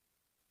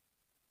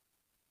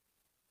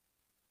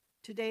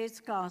Today's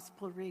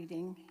gospel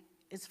reading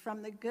is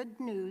from the Good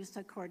News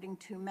according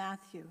to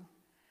Matthew,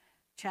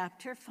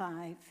 chapter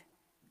 5,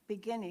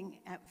 beginning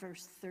at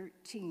verse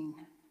 13.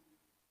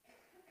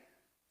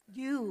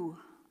 You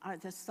are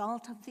the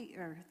salt of the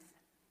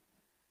earth,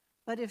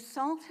 but if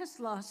salt has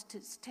lost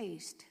its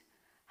taste,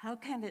 how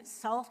can its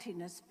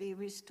saltiness be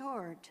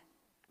restored?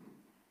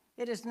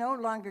 It is no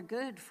longer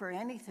good for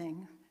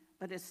anything,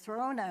 but is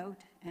thrown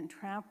out and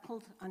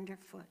trampled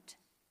underfoot.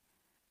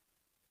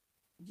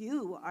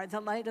 You are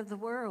the light of the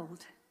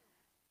world.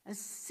 A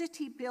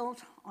city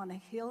built on a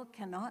hill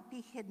cannot be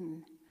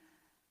hidden.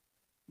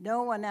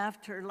 No one,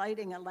 after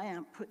lighting a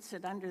lamp, puts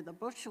it under the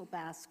bushel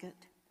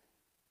basket,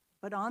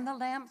 but on the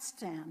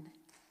lampstand,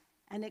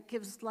 and it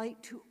gives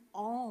light to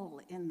all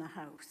in the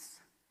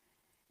house.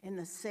 In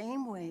the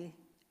same way,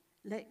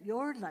 let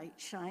your light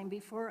shine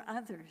before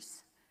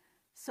others,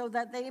 so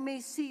that they may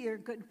see your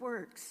good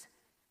works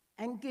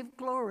and give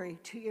glory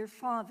to your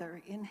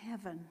Father in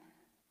heaven.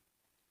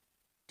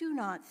 Do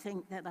not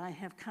think that I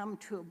have come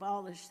to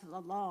abolish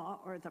the law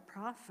or the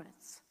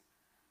prophets.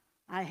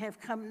 I have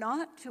come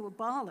not to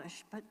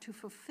abolish, but to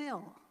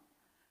fulfill.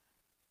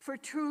 For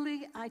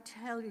truly I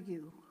tell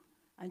you,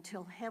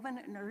 until heaven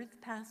and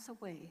earth pass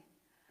away,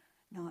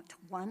 not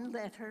one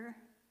letter,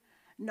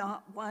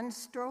 not one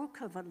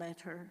stroke of a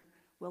letter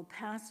will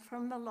pass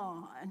from the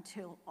law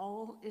until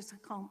all is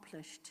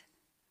accomplished.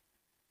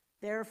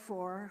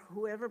 Therefore,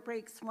 whoever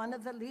breaks one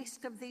of the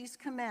least of these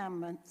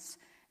commandments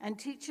and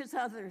teaches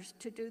others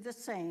to do the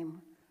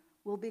same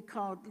will be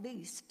called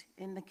least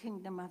in the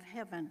kingdom of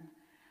heaven.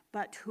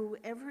 But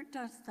whoever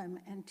does them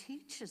and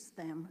teaches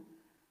them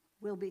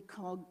will be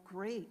called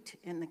great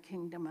in the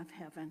kingdom of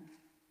heaven.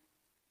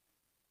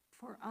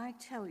 For I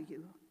tell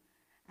you,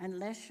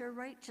 unless your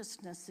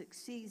righteousness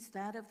exceeds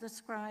that of the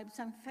scribes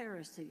and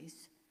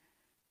Pharisees,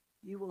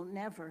 you will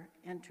never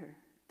enter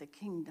the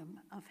kingdom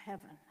of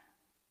heaven.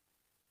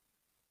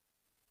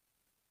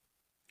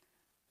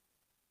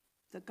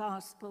 The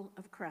Gospel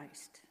of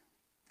Christ.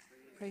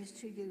 Praise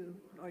to you,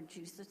 Lord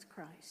Jesus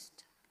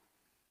Christ.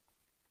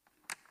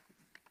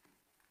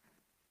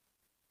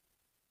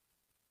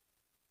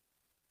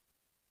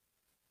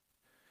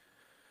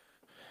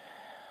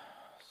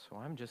 So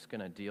I'm just going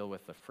to deal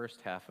with the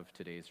first half of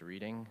today's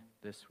reading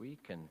this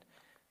week, and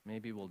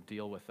maybe we'll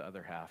deal with the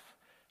other half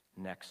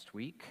next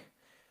week.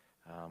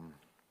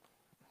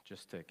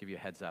 Just to give you a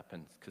heads up,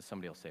 and because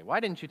somebody will say,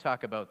 why didn't you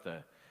talk about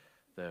the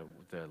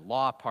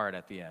law part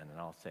at the end? And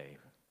I'll say,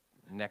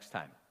 next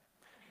time.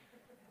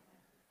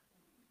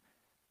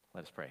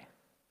 Let us pray.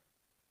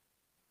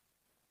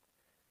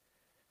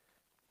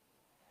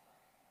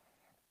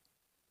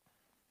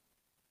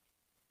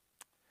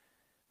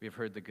 We have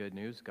heard the good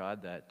news,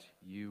 God, that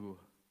you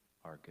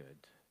are good,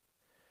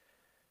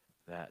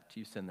 that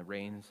you send the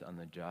rains on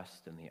the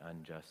just and the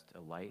unjust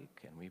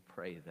alike, and we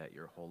pray that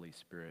your Holy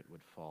Spirit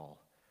would fall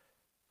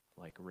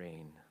like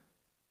rain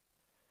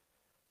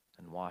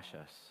and wash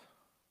us,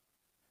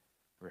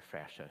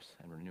 refresh us,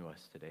 and renew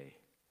us today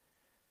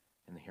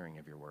in the hearing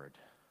of your word.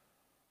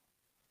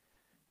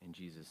 In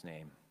Jesus'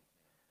 name,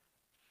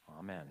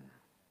 amen.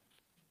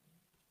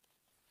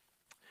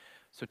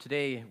 So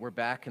today we're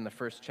back in the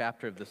first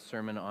chapter of the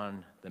Sermon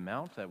on the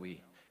Mount that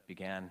we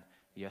began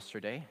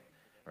yesterday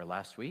or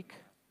last week.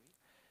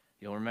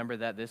 You'll remember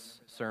that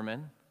this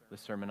sermon, the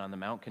Sermon on the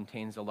Mount,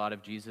 contains a lot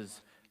of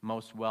Jesus'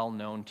 most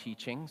well-known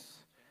teachings.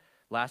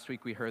 Last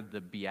week we heard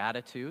the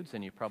Beatitudes,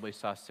 and you probably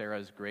saw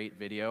Sarah's great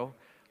video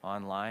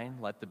online,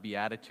 Let the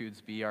Beatitudes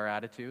Be Our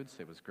Attitudes.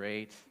 It was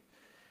great.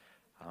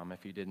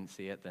 If you didn't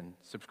see it, then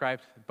subscribe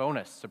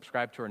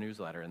to our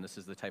newsletter, and this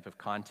is the type of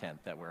content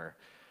that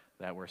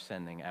we're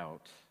sending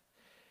out.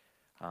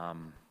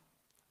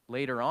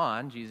 Later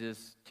on,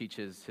 Jesus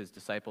teaches his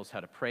disciples how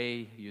to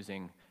pray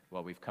using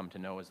what we've come to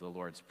know as the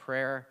Lord's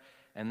Prayer,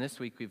 and this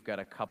week we've got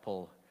a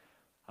couple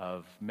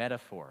of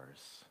metaphors.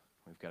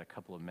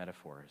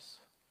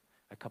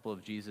 A couple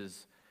of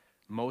Jesus'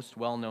 most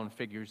well-known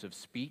figures of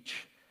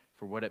speech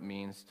for what it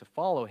means to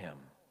follow him.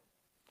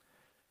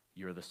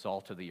 You're the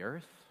salt of the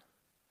earth,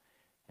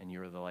 and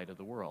you're the light of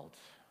the world.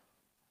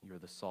 You're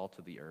the salt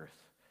of the earth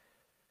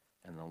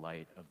and the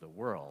light of the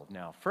world.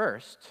 Now,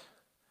 first,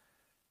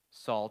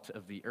 salt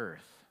of the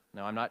earth.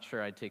 Now, I'm not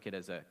sure I'd take it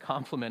as a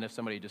compliment if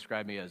somebody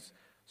described me as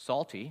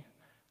salty.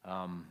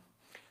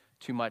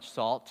 Too much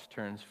salt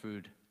turns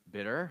food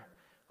bitter,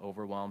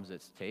 overwhelms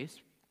its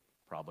taste.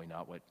 Probably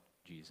not what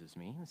Jesus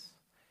means.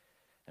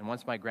 And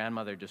once my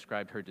grandmother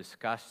described her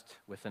disgust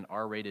with an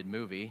R-rated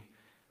movie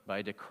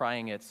by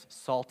decrying its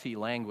salty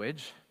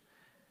language.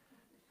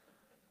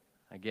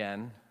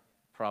 Again,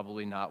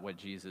 probably not what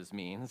Jesus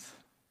means.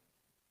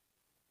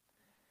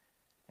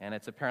 And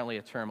it's apparently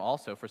a term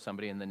also for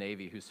somebody in the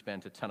Navy who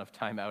spent a ton of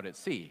time out at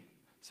sea.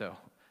 So,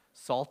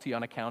 salty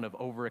on account of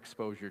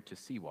overexposure to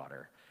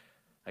seawater.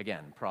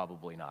 Again,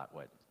 probably not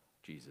what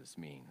Jesus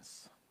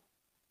means.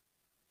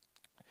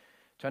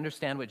 To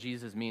understand what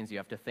Jesus means, you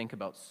have to think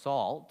about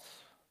salt,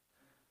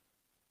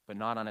 but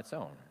not on its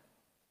own.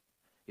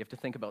 You have to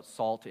think about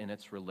salt in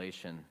its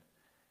relation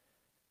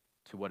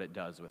to what it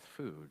does with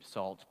food.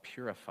 Salt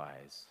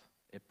purifies,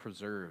 it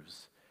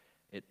preserves,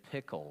 it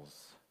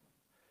pickles,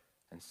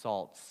 and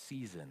salt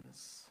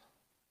seasons.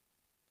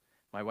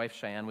 My wife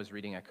Cheyenne was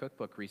reading a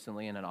cookbook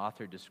recently, and an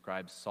author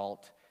describes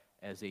salt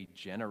as a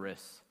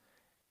generous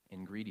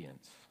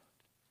ingredient,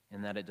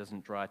 in that it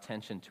doesn't draw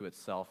attention to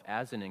itself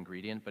as an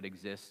ingredient, but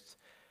exists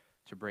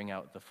to bring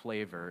out the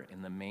flavor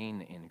in the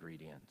main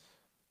ingredient.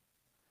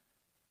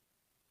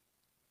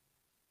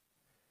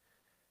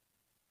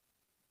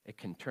 It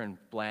can turn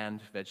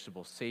bland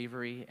vegetables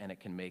savory, and it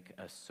can make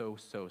a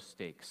so-so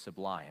steak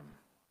sublime.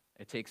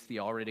 It takes the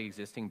already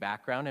existing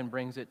background and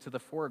brings it to the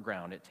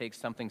foreground. It takes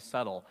something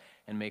subtle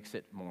and makes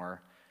it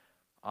more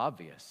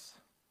obvious.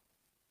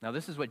 Now,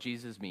 this is what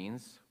Jesus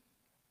means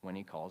when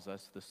he calls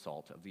us the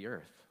salt of the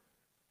earth.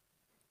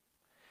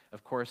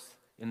 Of course,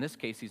 in this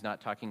case, he's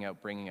not talking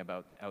about bringing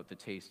out the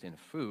taste in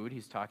food.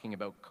 He's talking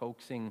about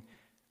coaxing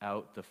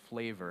out the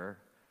flavor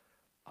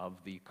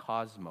of the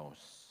cosmos,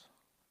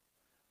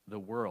 the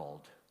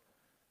world,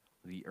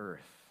 the earth.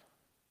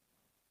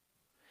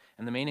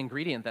 And the main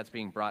ingredient that's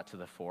being brought to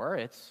the fore,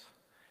 it's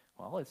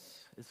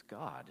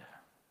God.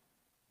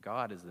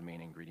 God is the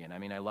main ingredient. I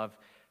mean, I love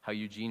how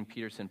Eugene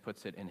Peterson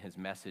puts it in his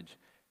Message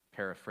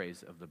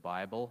paraphrase of the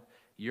Bible.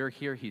 You're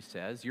here, he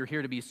says, you're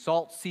here to be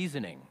salt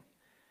seasoning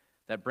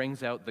that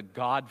brings out the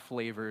God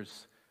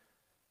flavors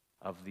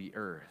of the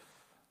earth.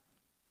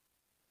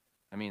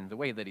 I mean, the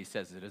way that he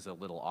says it is a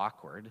little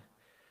awkward,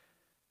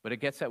 but it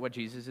gets at what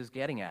Jesus is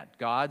getting at.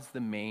 God's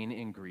the main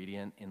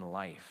ingredient in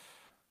life.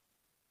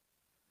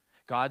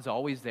 God's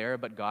always there,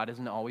 but God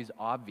isn't always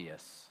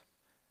obvious,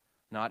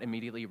 not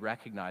immediately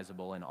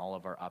recognizable in all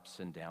of our ups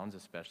and downs,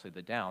 especially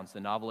the downs. The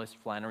novelist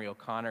Flannery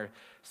O'Connor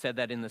said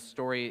that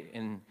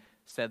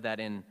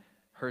in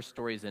her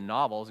stories and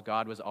novels,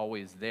 God was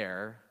always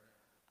there,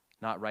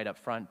 not right up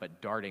front,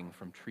 but darting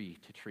from tree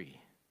to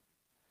tree.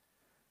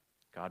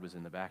 God was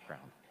in the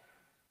background.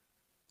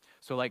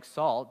 So like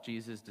salt,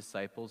 Jesus'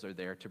 disciples are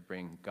there to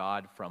bring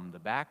God from the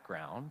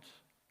background,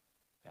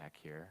 back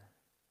here,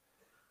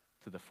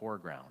 to the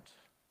foreground,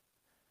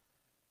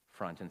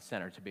 front and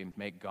center, to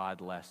make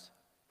God less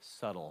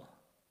subtle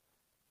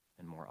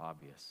and more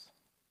obvious.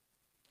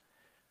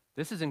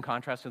 This is in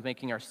contrast with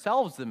making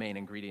ourselves the main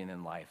ingredient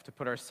in life, to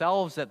put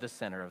ourselves at the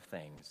center of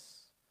things.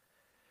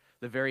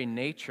 The very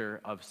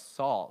nature of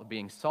salt,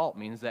 being salt,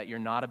 means that you're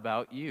not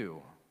about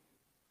you.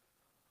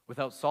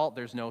 Without salt,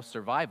 there's no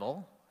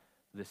survival.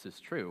 This is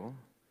true.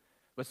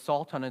 But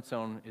salt on its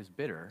own is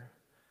bitter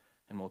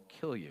and will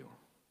kill you.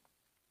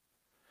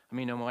 I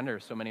mean, no wonder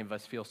so many of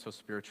us feel so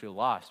spiritually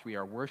lost. We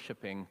are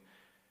worshiping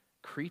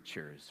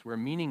creatures. We're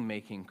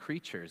meaning-making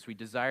creatures. We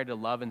desire to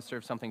love and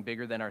serve something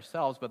bigger than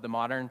ourselves, but the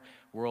modern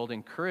world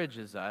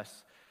encourages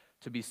us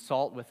to be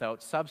salt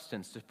without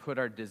substance, to put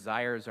our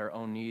desires, our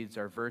own needs,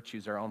 our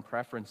virtues, our own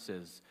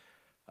preferences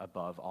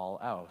above all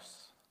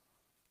else.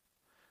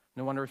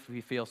 No wonder if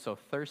we feel so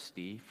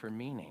thirsty for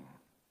meaning,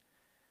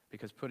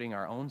 because putting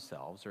our own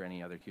selves or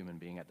any other human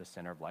being at the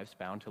center of life is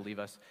bound to leave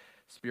us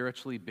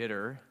spiritually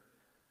bitter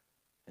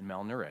and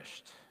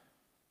malnourished.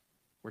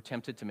 We're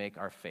tempted to make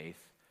our faith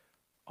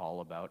all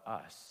about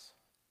us,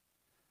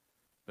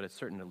 but it's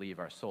certain to leave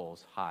our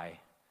souls high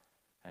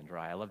and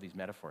dry. I love these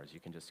metaphors. You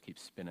can just keep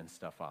spinning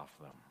stuff off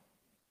them.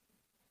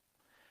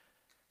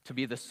 To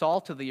be the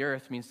salt of the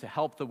earth means to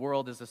help the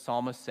world, as the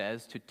psalmist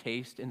says, to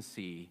taste and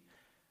see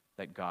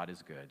that God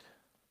is good.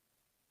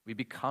 We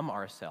become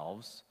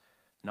ourselves,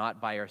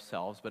 not by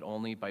ourselves, but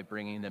only by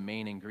bringing the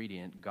main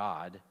ingredient,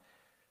 God,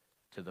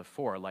 to the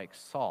fore, like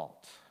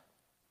salt.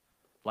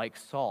 Like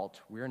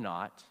salt, we're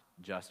not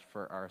just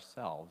for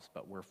ourselves,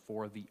 but we're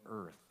for the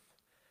earth,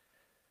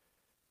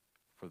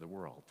 for the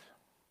world.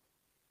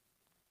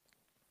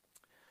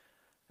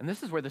 And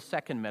this is where the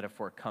second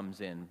metaphor comes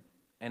in,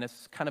 and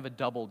it's kind of a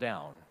double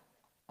down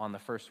on the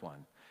first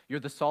one. You're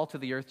the salt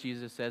of the earth,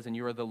 Jesus says, and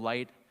you are the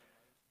light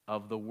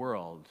of the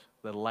world,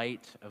 the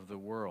light of the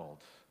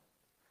world.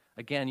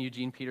 Again,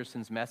 Eugene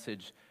Peterson's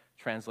Message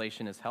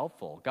translation is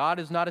helpful. God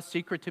is not a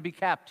secret to be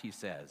kept, he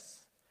says.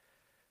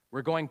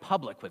 We're going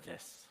public with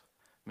this.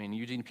 I mean,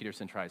 Eugene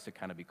Peterson tries to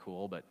kind of be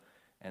cool, but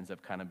ends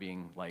up kind of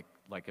being like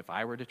if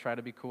I were to try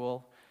to be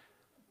cool,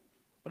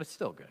 but it's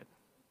still good.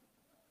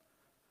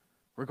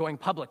 We're going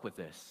public with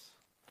this,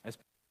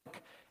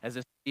 as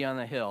a city on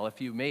the hill.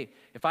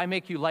 If I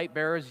make you light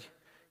bearers,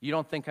 you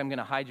don't think I'm going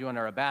to hide you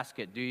under a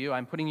basket, do you?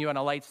 I'm putting you on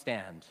a light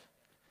stand.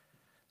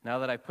 Now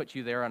that I've put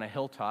you there on a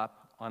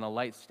hilltop, on a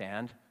light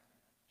stand,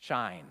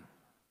 shine.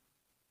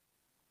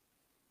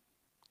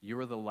 You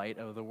are the light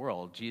of the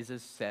world.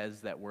 Jesus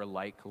says that we're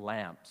like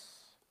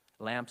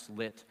lamps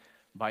lit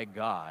by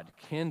God,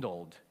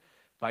 kindled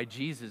by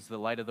Jesus, the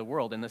light of the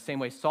world. In the same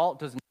way, salt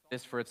doesn't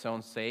exist for its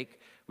own sake.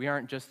 We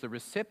aren't just the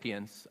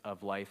recipients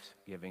of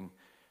life-giving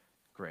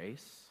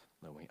grace,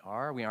 though we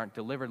are. We aren't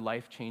delivered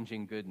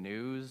life-changing good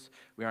news.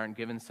 We aren't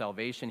given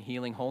salvation,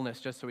 healing, wholeness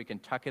just so we can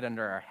tuck it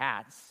under our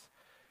hats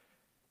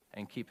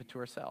and keep it to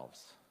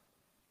ourselves.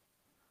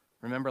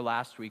 Remember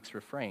last week's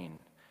refrain.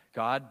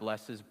 God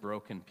blesses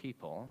broken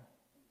people,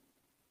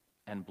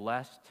 and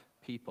blessed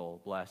people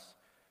bless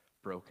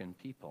broken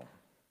people.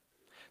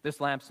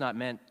 This lamp's not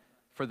meant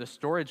For the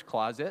storage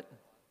closet,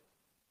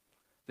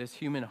 this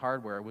human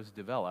hardware was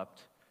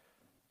developed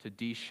to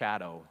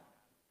de-shadow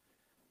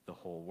the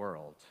whole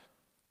world.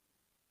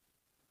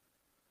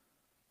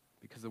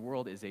 Because the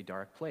world is a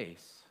dark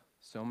place.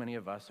 So many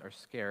of us are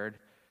scared,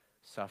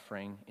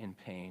 suffering, in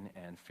pain,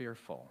 and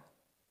fearful.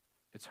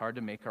 It's hard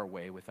to make our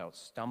way without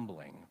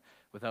stumbling,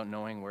 without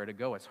knowing where to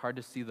go. It's hard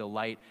to see the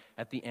light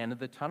at the end of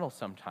the tunnel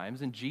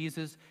sometimes. And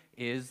Jesus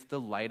is the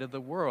light of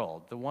the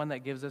world, the one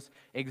that gives us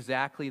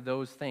exactly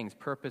those things: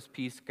 purpose,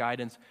 peace,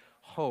 guidance,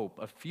 hope,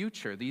 a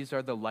future. These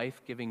are the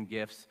life-giving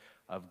gifts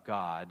of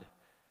God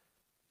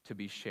to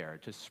be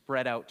shared, to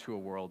spread out to a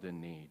world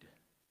in need.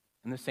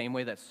 In the same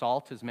way that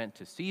salt is meant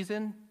to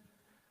season,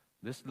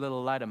 this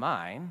little light of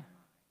mine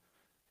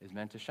is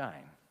meant to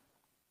shine.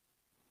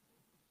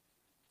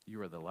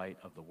 You are the light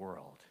of the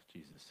world,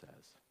 Jesus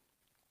says.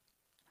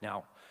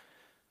 Now,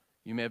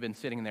 you may have been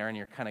sitting there and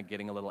you're kind of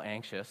getting a little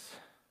anxious,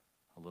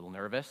 a little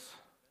nervous,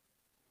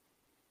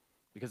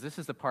 because this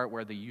is the part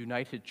where the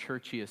United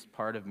Churchiest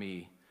part of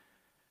me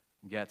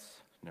gets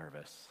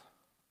nervous.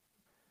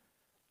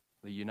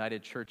 The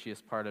United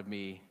Churchiest part of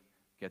me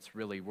gets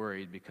really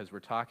worried because we're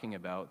talking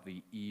about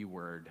the E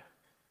word.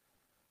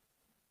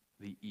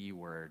 The E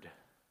word.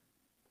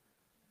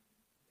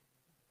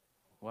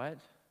 What?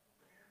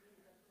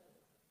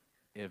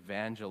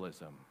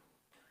 Evangelism.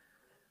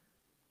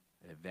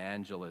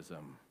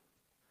 Evangelism.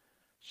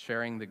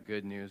 Sharing the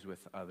good news with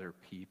other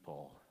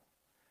people.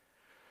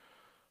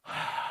 I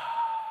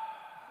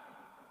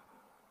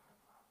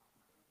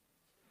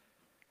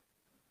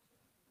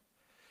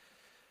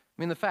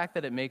mean, the fact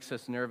that it makes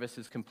us nervous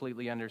is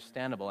completely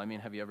understandable. I mean,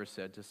 have you ever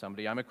said to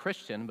somebody, I'm a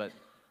Christian, but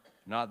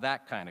not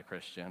that kind of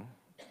Christian?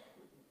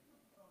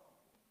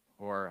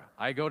 Or,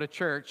 I go to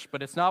church,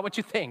 but it's not what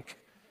you think.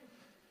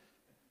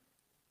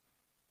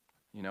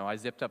 You know, I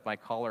zipped up my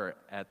collar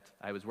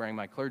I was wearing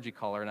my clergy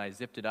collar, and I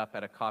zipped it up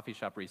at a coffee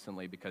shop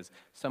recently because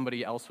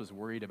somebody else was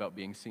worried about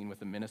being seen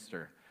with a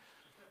minister.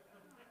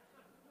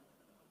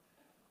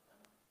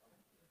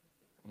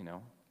 You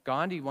know,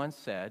 Gandhi once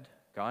said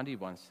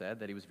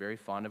that he was very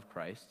fond of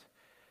Christ,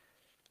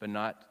 but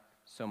not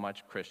so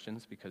much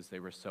Christians because they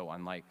were so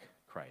unlike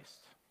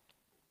Christ.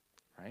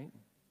 Right?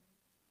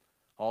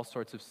 All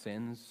sorts of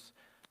sins,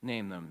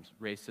 name them: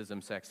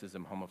 racism,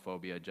 sexism,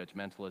 homophobia,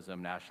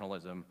 judgmentalism,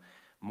 nationalism,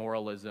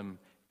 moralism,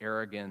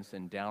 arrogance,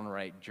 and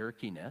downright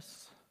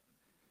jerkiness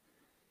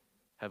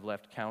have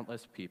left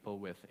countless people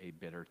with a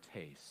bitter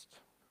taste.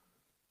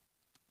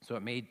 So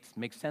it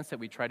makes sense that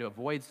we try to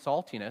avoid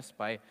saltiness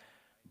by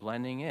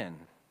blending in,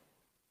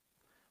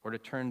 or to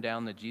turn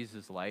down the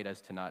Jesus light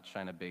as to not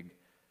shine a big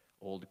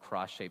old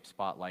cross-shaped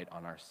spotlight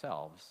on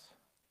ourselves.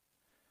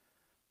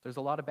 There's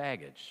a lot of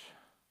baggage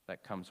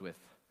that comes with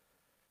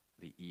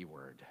the E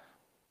word.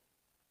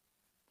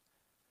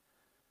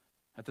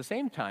 At the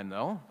same time,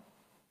 though,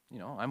 you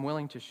know, I'm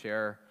willing to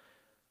share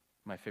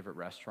my favorite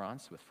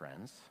restaurants with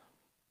friends.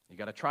 You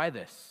got to try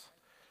this.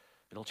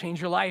 It'll change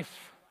your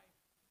life.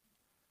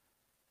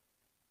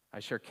 I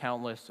share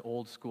countless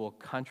old school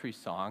country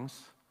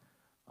songs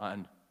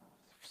on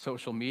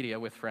social media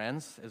with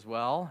friends as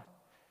well.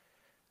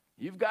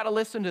 You've got to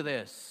listen to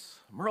this.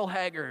 Merle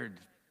Haggard,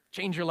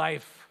 change your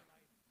life.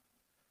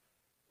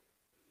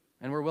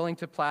 And we're willing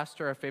to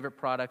plaster our favorite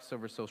products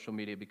over social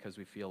media because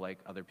we feel like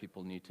other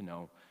people need to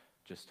know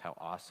just how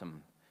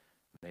awesome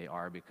they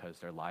are, because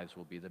their lives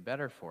will be the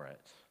better for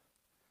it.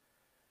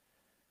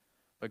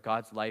 But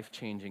God's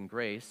life-changing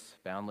grace,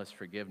 boundless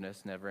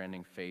forgiveness,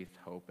 never-ending faith,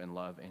 hope, and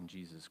love in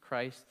Jesus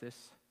Christ,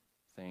 this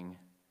thing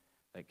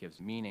that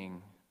gives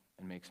meaning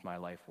and makes my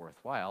life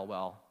worthwhile,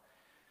 well,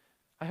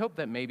 I hope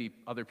that maybe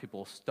other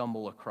people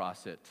stumble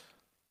across it,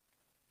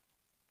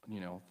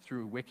 you know,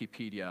 through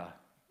Wikipedia,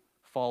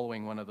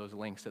 following one of those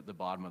links at the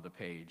bottom of the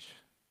page.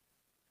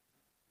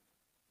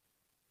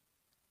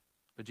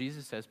 But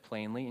Jesus says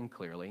plainly and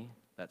clearly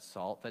that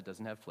salt that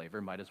doesn't have flavor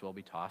might as well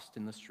be tossed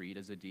in the street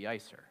as a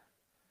de-icer.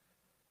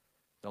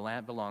 The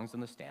lamp belongs in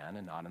the stand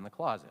and not in the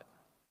closet.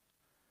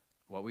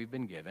 What we've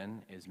been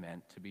given is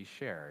meant to be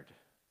shared.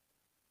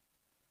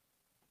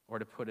 Or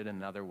to put it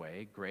another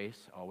way,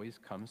 grace always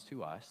comes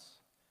to us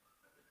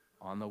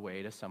on the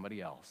way to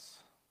somebody else.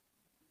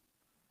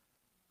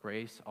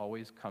 Grace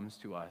always comes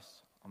to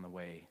us on the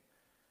way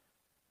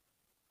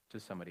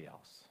to somebody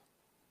else.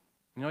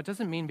 You know, it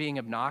doesn't mean being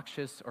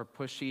obnoxious or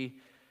pushy.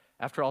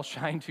 After all,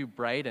 shine too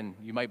bright and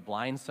you might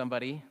blind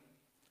somebody.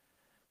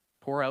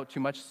 Pour out too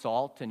much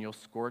salt and you'll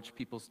scorch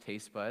people's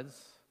taste buds.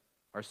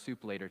 Our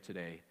soup later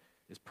today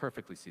is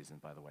perfectly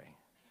seasoned, by the way.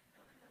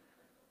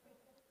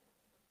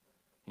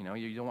 You know,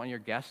 you don't want your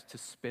guests to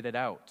spit it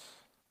out.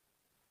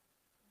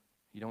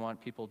 You don't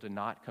want people to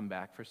not come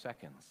back for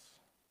seconds.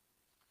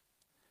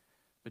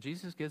 But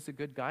Jesus gives a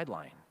good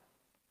guideline.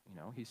 You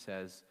know, he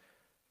says,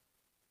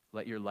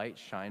 let your light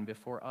shine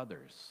before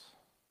others.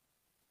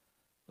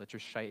 Let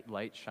your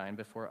light shine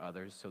before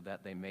others so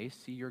that they may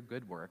see your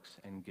good works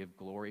and give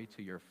glory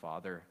to your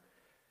Father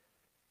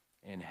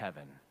in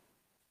heaven.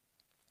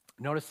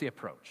 Notice the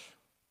approach.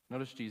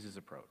 Notice Jesus'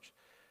 approach.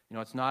 You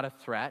know, it's not a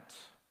threat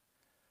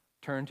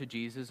turn to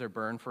Jesus or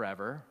burn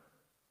forever.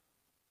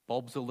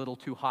 Bulb's a little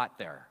too hot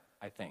there,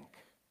 I think.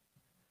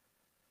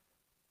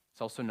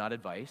 It's also not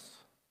advice.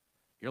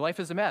 Your life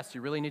is a mess.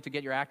 You really need to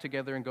get your act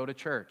together and go to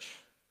church.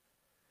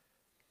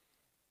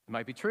 It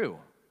might be true.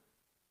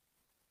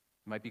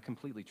 It might be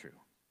completely true.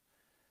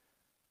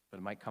 But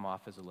it might come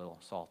off as a little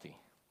salty.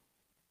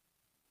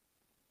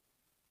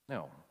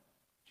 No,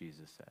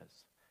 Jesus says.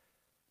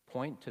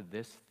 Point to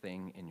this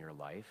thing in your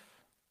life,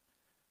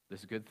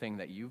 this good thing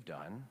that you've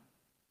done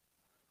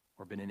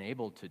or been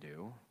enabled to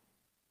do,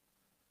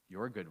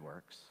 your good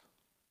works,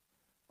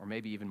 or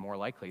maybe even more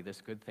likely,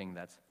 this good thing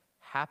that's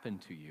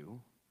happened to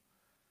you.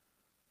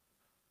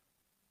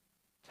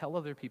 Tell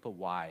other people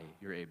why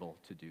you're able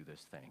to do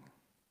this thing.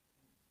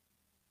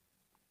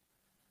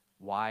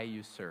 Why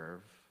you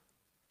serve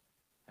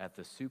at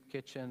the soup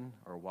kitchen,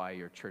 or why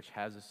your church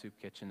has a soup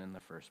kitchen in the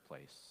first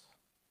place.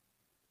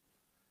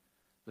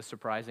 The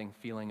surprising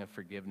feeling of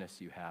forgiveness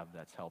you have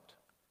that's helped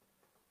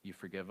you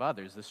forgive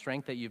others. The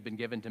strength that you've been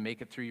given to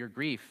make it through your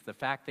grief. The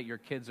fact that your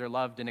kids are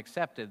loved and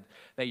accepted.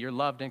 That you're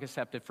loved and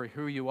accepted for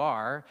who you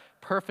are,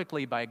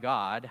 perfectly by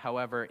God,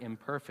 however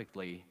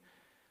imperfectly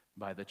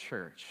by the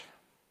church.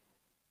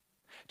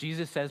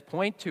 Jesus says,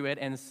 point to it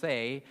and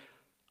say,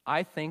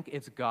 I think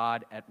it's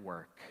God at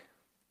work.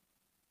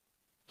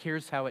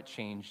 Here's how it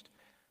changed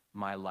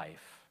my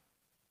life.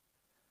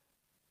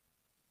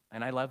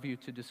 And I'd love you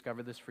to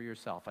discover this for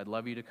yourself. I'd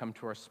love you to come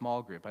to our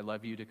small group. I'd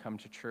love you to come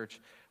to church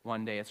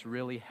one day. It's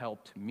really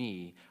helped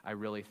me. I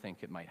really think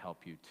it might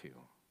help you too.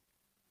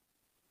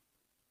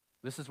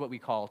 This is what we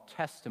call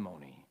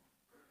testimony.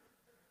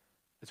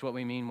 It's what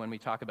we mean when we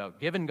talk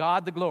about giving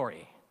God the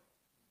glory.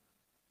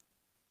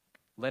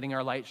 Letting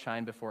our light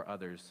shine before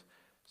others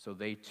so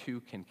they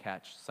too can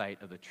catch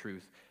sight of the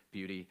truth,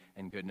 beauty,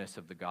 and goodness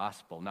of the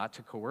gospel. Not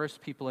to coerce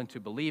people into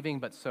believing,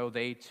 but so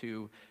they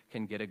too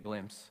can get a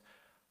glimpse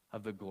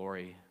of the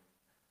glory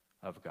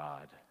of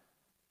God,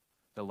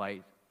 the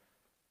light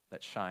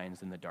that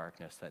shines in the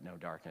darkness that no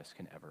darkness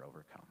can ever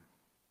overcome.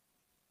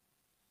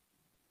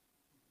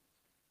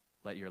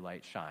 Let your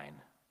light shine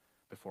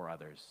before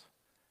others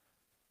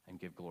and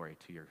give glory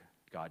to your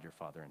God, your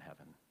Father in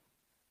heaven.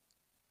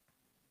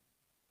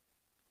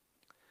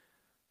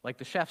 Like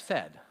the chef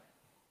said,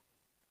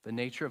 the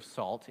nature of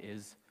salt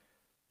is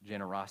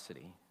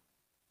generosity,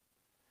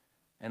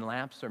 and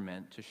lamps are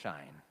meant to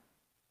shine.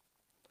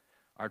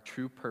 Our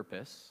true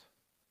purpose,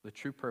 the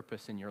true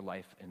purpose in your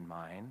life and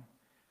mine,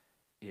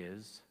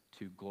 is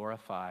to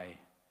glorify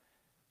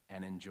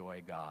and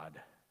enjoy God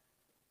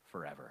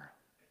forever.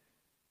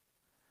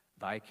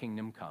 Thy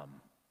kingdom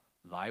come,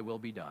 thy will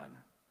be done,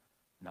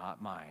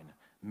 not mine.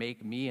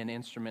 Make me an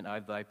instrument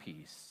of thy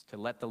peace, to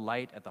let the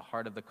light at the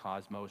heart of the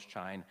cosmos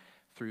shine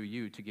through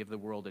you, to give the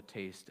world a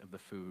taste of the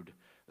food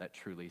that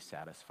truly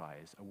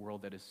satisfies, a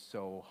world that is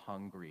so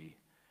hungry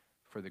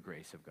for the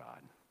grace of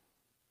God.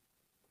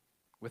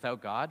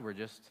 Without God, we're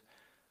just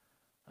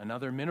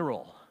another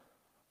mineral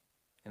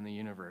in the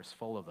universe,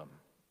 full of them.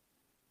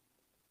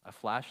 A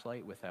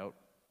flashlight without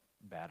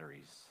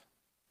batteries.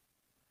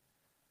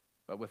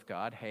 But with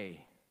God,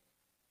 hey,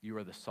 you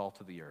are the salt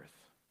of the earth.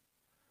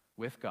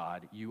 With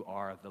God, you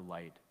are the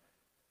light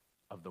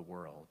of the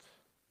world.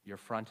 You're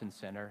front and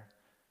center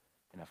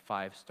in a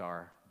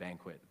 5-star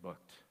banquet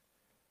booked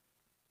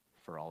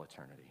for all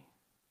eternity.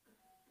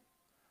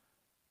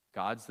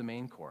 God's the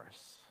main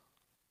course.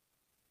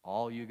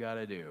 All you got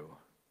to do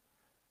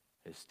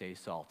is stay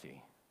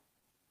salty.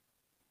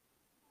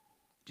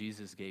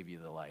 Jesus gave you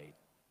the light.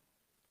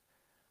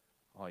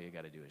 All you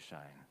got to do is shine.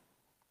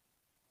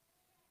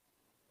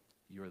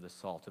 You are the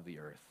salt of the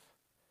earth.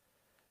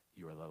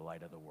 You are the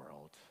light of the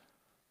world.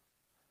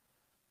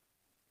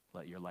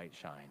 Let your light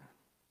shine.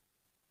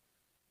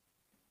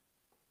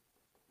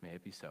 May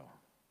it be so.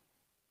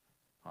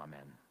 Amen.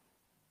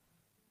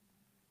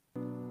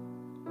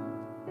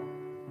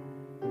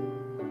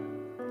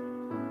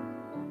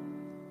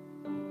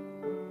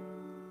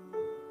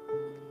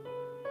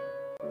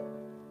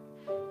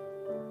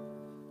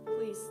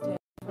 Please stand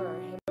for our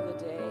hymn of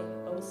the day,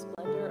 O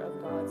Splendor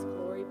of God's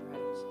Glory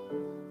Bright.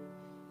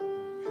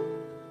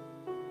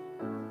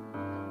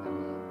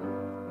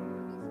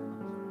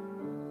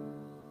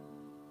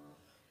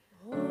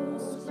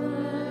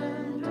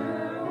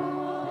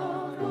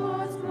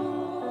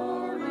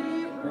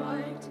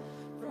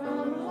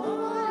 From